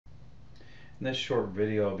In this short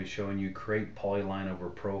video, I'll be showing you Create Polyline over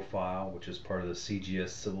Profile, which is part of the CGS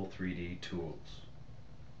Civil 3D tools.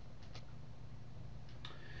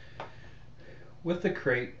 With the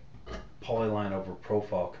Create Polyline over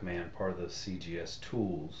Profile command, part of the CGS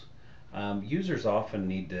tools, users often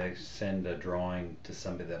need to send a drawing to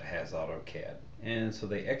somebody that has AutoCAD. And so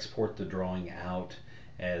they export the drawing out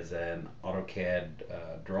as an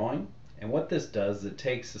AutoCAD drawing. And what this does, it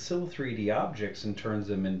takes the Civil 3D objects and turns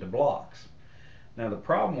them into blocks. Now the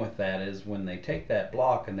problem with that is when they take that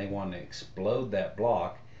block and they want to explode that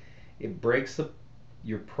block, it breaks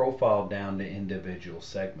your profile down to individual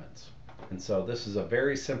segments. And so this is a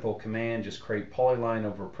very simple command. Just create polyline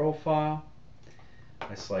over profile.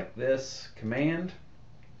 I select this command.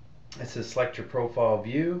 It says select your profile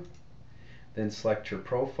view, then select your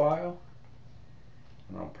profile,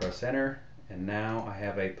 and I'll press enter, and now I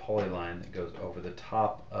have a polyline that goes over the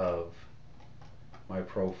top of my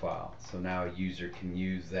profile. So now a user can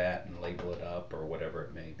use that and label it up or whatever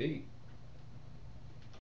it may be.